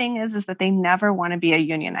think the thing is that they never want to be a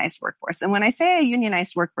unionized workforce. And when I say a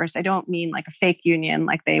unionized workforce, I don't mean a fake union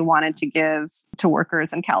like they wanted to give to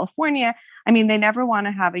workers in California. I mean, they never want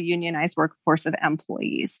to have a unionized workforce of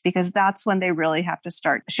employees, because that's when they really have to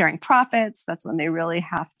start sharing profits. That's when they really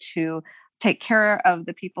have to take care of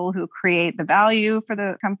the people who create the value for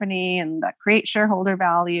the company and that create shareholder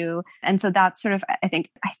value. And so that's I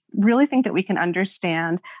really think that we can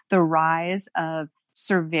understand the rise of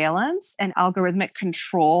surveillance and algorithmic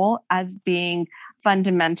control as being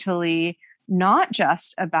fundamentally not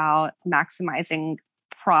just about maximizing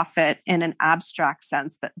profit in an abstract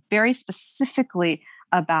sense, but very specifically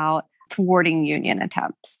about thwarting union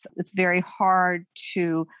attempts. It's very hard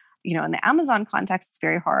to in the Amazon context, it's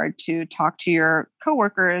very hard to talk to your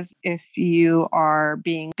coworkers if you are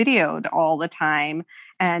being videoed all the time.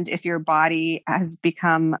 And if your body has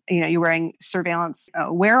become, you're wearing surveillance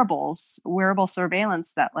wearable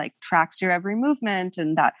surveillance that tracks your every movement,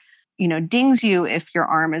 and that, dings you if your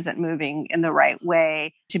arm isn't moving in the right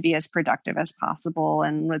way to be as productive as possible.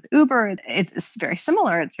 And with Uber, it's very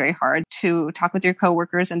similar. It's very hard to talk with your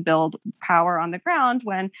coworkers and build power on the ground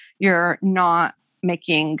when you're not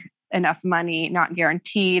making enough money, not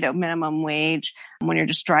guaranteed a minimum wage, when you're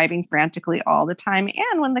just driving frantically all the time,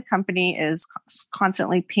 and when the company is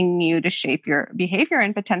constantly pinging you to shape your behavior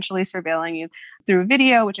and potentially surveilling you through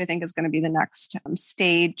video, which I think is going to be the next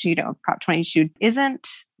stage. If Prop 22 isn't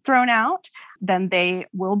thrown out, then they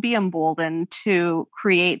will be emboldened to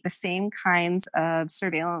create the same kinds of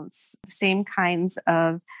surveillance, the same kinds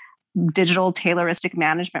of digital Tayloristic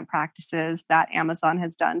management practices that Amazon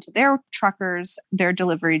has done to their truckers, their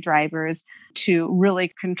delivery drivers, to really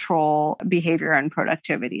control behavior and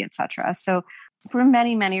productivity, et cetera. So for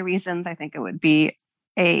many, many reasons, I think it would be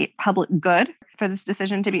a public good for this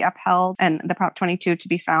decision to be upheld and the Prop 22 to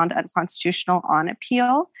be found unconstitutional on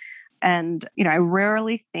appeal. And, I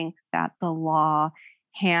rarely think that the law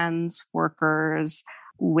hands workers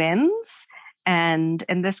wins. And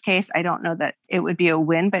in this case, I don't know that it would be a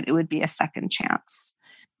win, but it would be a second chance.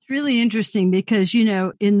 It's really interesting because,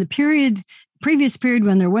 in the previous period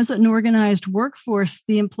when there wasn't an organized workforce,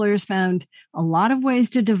 the employers found a lot of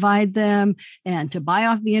ways to divide them and to buy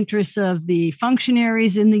off the interests of the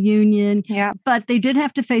functionaries in the union. Yeah. But they did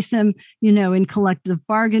have to face them, in collective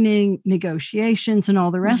bargaining, negotiations, and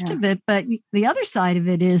all the rest of it. But the other side of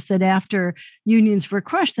it is that after unions were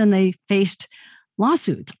crushed, then they faced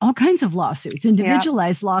lawsuits, all kinds of lawsuits,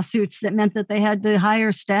 individualized lawsuits that meant that they had to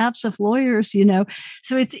hire staffs of lawyers,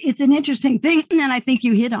 So it's an interesting thing. And I think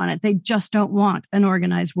you hit on it. They just don't want an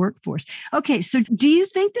organized workforce. Okay. So do you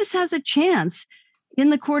think this has a chance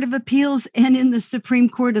in the Court of Appeals and in the Supreme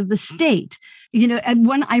Court of the state? And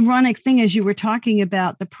one ironic thing, as you were talking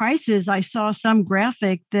about the prices, I saw some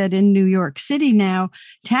graphic that in New York City now,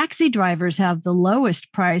 taxi drivers have the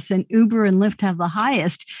lowest price and Uber and Lyft have the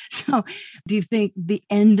highest. So do you think the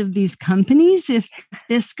end of these companies if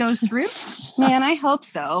this goes through? Man, I hope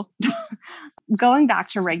so. Going back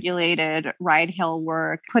to regulated ride-hail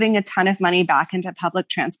work, putting a ton of money back into public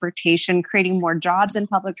transportation, creating more jobs in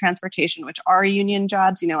public transportation, which are union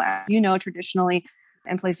jobs, traditionally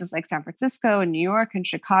in places like San Francisco and New York and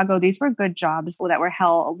Chicago, these were good jobs that were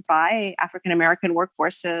held by African-American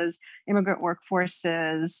workforces, immigrant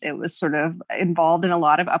workforces. It was sort of involved in a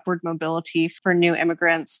lot of upward mobility for new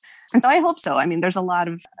immigrants. And so I hope so. I mean, there's a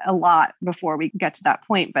lot before we get to that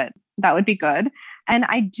point, but that would be good. And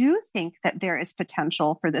I do think that there is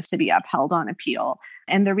potential for this to be upheld on appeal.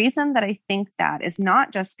 And the reason that I think that is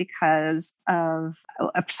not just because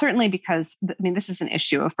certainly because, this is an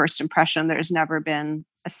issue of first impression. There's never been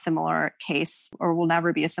a similar case or will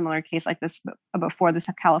never be a similar case like this before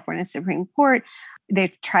the California Supreme Court.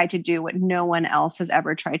 They've tried to do what no one else has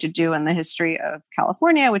ever tried to do in the history of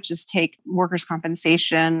California, which is take workers'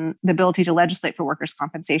 compensation, the ability to legislate for workers'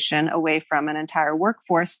 compensation away from an entire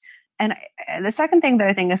workforce. And the second thing that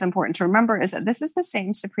I think is important to remember is that this is the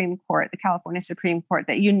same Supreme Court, the California Supreme Court,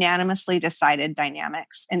 that unanimously decided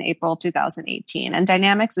Dynamics in April 2018. And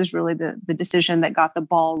Dynamics is really the decision that got the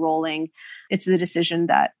ball rolling. It's the decision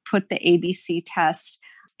that put the ABC test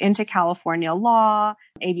into California law,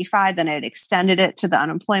 AB5, then it extended it to the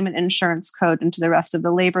unemployment insurance code and to the rest of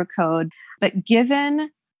the labor code. But given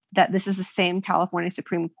that this is the same California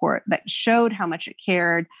Supreme Court that showed how much it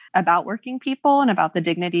cared about working people and about the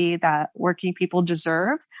dignity that working people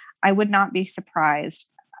deserve, I would not be surprised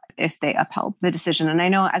if they upheld the decision. And I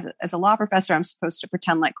know as a law professor, I'm supposed to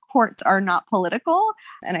pretend like courts are not political.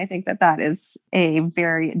 And I think that is a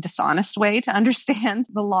very dishonest way to understand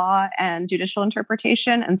the law and judicial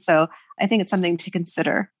interpretation. And so I think it's something to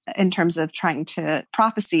consider in terms of trying to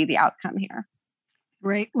prophesy the outcome here.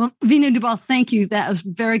 Great. Well, Veena Dubal, thank you. That was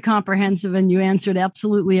very comprehensive and you answered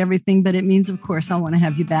absolutely everything, but it means, of course, I want to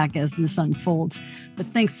have you back as this unfolds. But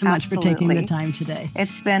thanks so much for taking the time today.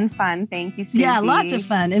 It's been fun. Thank you, Susie. Yeah, lots of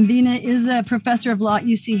fun. And Veena is a professor of law at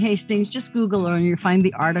UC Hastings. Just Google her and you'll find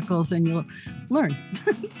the articles and you'll learn.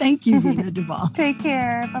 Thank you, Veena Dubal. Take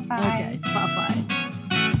care. Bye-bye. Okay, bye-bye.